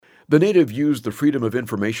The native used the Freedom of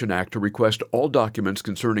Information Act to request all documents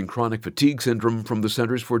concerning chronic fatigue syndrome from the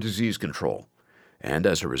Centers for Disease Control. And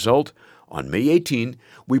as a result, on May 18,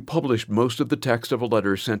 we published most of the text of a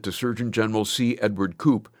letter sent to Surgeon General C. Edward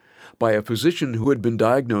Koop by a physician who had been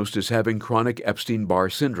diagnosed as having chronic Epstein-Barr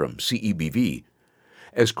syndrome, CEBV,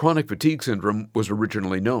 as chronic fatigue syndrome was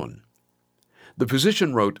originally known. The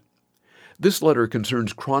physician wrote, "This letter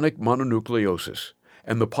concerns chronic mononucleosis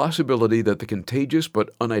and the possibility that the contagious but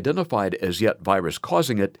unidentified as yet virus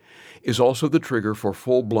causing it is also the trigger for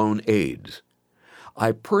full-blown AIDS.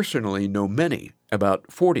 I personally know many,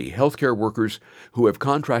 about 40 healthcare workers who have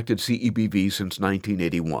contracted CEBV since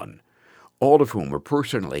 1981, all of whom are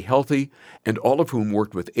personally healthy and all of whom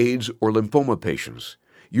worked with AIDS or lymphoma patients,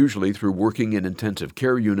 usually through working in intensive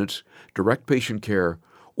care units, direct patient care,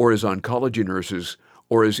 or as oncology nurses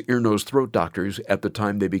or as ear, nose, throat doctors at the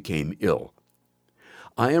time they became ill.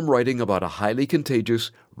 I am writing about a highly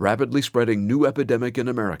contagious, rapidly spreading new epidemic in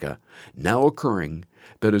America, now occurring,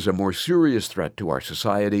 that is a more serious threat to our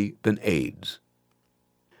society than AIDS."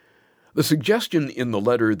 The suggestion in the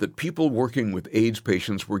letter that people working with AIDS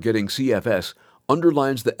patients were getting CFS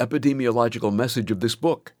underlines the epidemiological message of this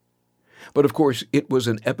book. But of course, it was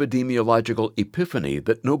an epidemiological epiphany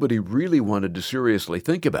that nobody really wanted to seriously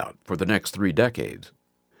think about for the next 3 decades.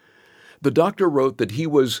 The doctor wrote that he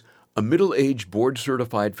was a middle-aged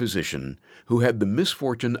board-certified physician who had the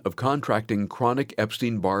misfortune of contracting chronic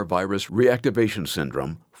Epstein-Barr virus reactivation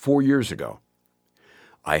syndrome 4 years ago.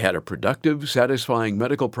 I had a productive, satisfying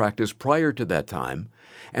medical practice prior to that time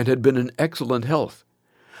and had been in excellent health,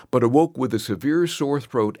 but awoke with a severe sore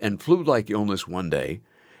throat and flu-like illness one day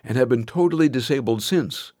and have been totally disabled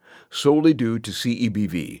since, solely due to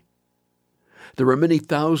CEBV. There are many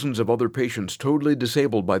thousands of other patients totally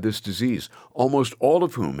disabled by this disease, almost all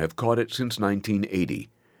of whom have caught it since 1980.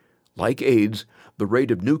 Like AIDS, the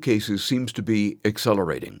rate of new cases seems to be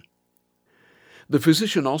accelerating. The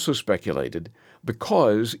physician also speculated the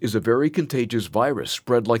cause is a very contagious virus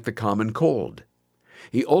spread like the common cold.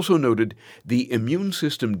 He also noted the immune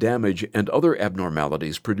system damage and other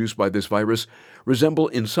abnormalities produced by this virus resemble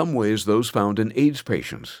in some ways those found in AIDS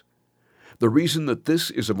patients. The reason that this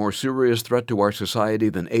is a more serious threat to our society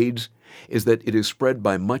than AIDS is that it is spread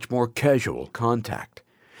by much more casual contact,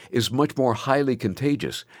 is much more highly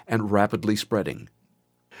contagious and rapidly spreading.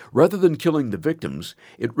 Rather than killing the victims,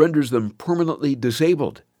 it renders them permanently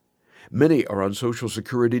disabled. Many are on Social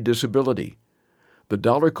Security disability. The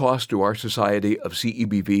dollar cost to our society of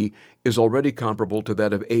CEBV is already comparable to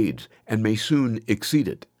that of AIDS and may soon exceed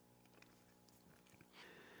it.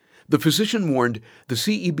 The physician warned the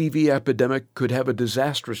CEBV epidemic could have a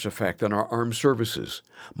disastrous effect on our armed services,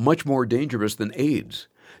 much more dangerous than AIDS,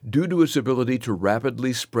 due to its ability to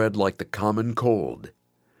rapidly spread like the common cold.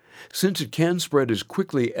 Since it can spread as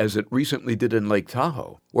quickly as it recently did in Lake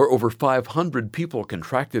Tahoe, where over 500 people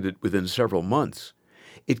contracted it within several months,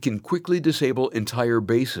 it can quickly disable entire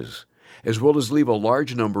bases, as well as leave a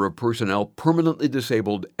large number of personnel permanently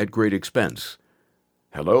disabled at great expense.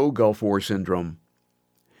 Hello, Gulf War syndrome.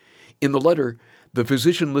 In the letter, the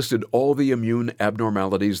physician listed all the immune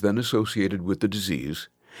abnormalities then associated with the disease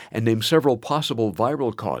and named several possible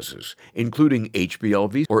viral causes, including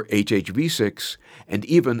HBLV or HHV6 and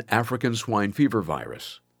even African swine fever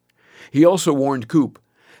virus. He also warned Koop,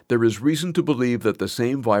 there is reason to believe that the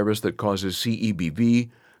same virus that causes CEBV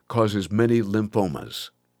causes many lymphomas.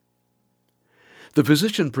 The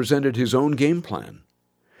physician presented his own game plan.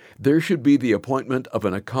 There should be the appointment of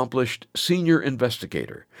an accomplished senior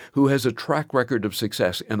investigator who has a track record of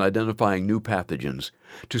success in identifying new pathogens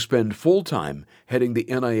to spend full time heading the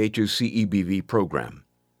NIH's CEBV program.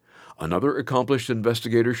 Another accomplished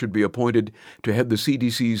investigator should be appointed to head the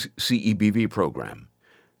CDC's CEBV program.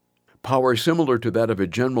 Power similar to that of a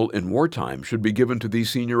general in wartime should be given to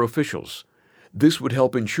these senior officials. This would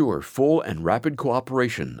help ensure full and rapid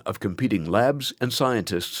cooperation of competing labs and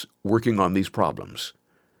scientists working on these problems.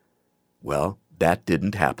 Well, that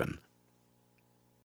didn't happen.